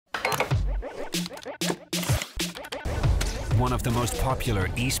one of the most popular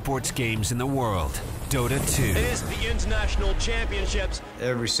esports games in the world, Dota 2. It is the International Championships.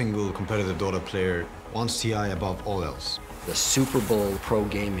 Every single competitive Dota player wants TI above all else. The Super Bowl pro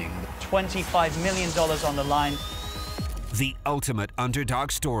gaming. $25 million on the line. The ultimate underdog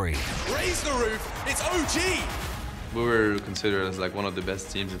story. Raise the roof, it's OG! We were considered as like one of the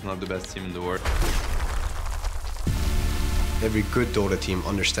best teams, if not the best team in the world. Every good Dota team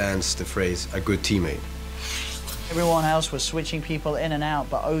understands the phrase, a good teammate. Everyone else was switching people in and out,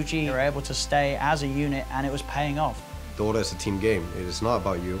 but OG were able to stay as a unit, and it was paying off. Dota is a team game. It is not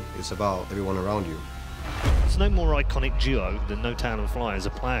about you, it's about everyone around you. There's no more iconic duo than No Town and Fly as a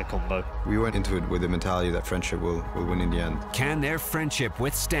player combo. We went into it with the mentality that friendship will win in the end. Can their friendship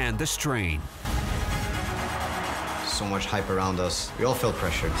withstand the strain? So much hype around us. We all felt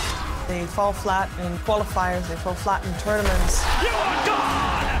pressured. They fall flat in qualifiers, they fall flat in tournaments. You are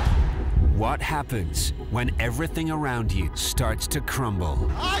gone! What happens when everything around you starts to crumble?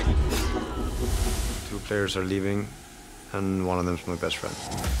 Two players are leaving, and one of them's my best friend.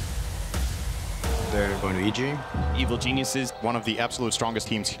 They're going to EG. Evil Geniuses, one of the absolute strongest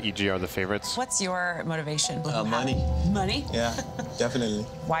teams. EG are the favorites. What's your motivation? Money. Money? Yeah, definitely.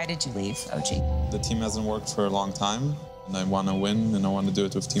 Why did you leave OG? The team hasn't worked for a long time, and I want to win, and I want to do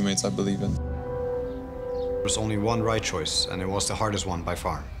it with teammates I believe in. There was only one right choice, and it was the hardest one by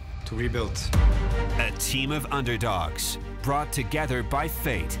far. To rebuild. A team of underdogs brought together by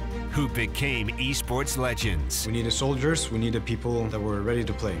fate, who became esports legends. We needed soldiers, we needed people that were ready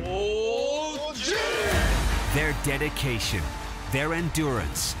to play. Their dedication, their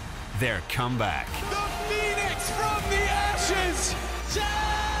endurance, their comeback. The Phoenix from the ashes!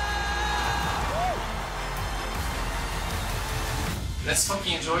 Let's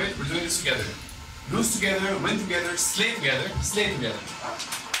fucking enjoy it. We're doing this together. Lose together, win together, slay together, slay together.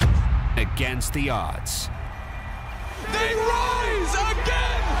 Against the odds.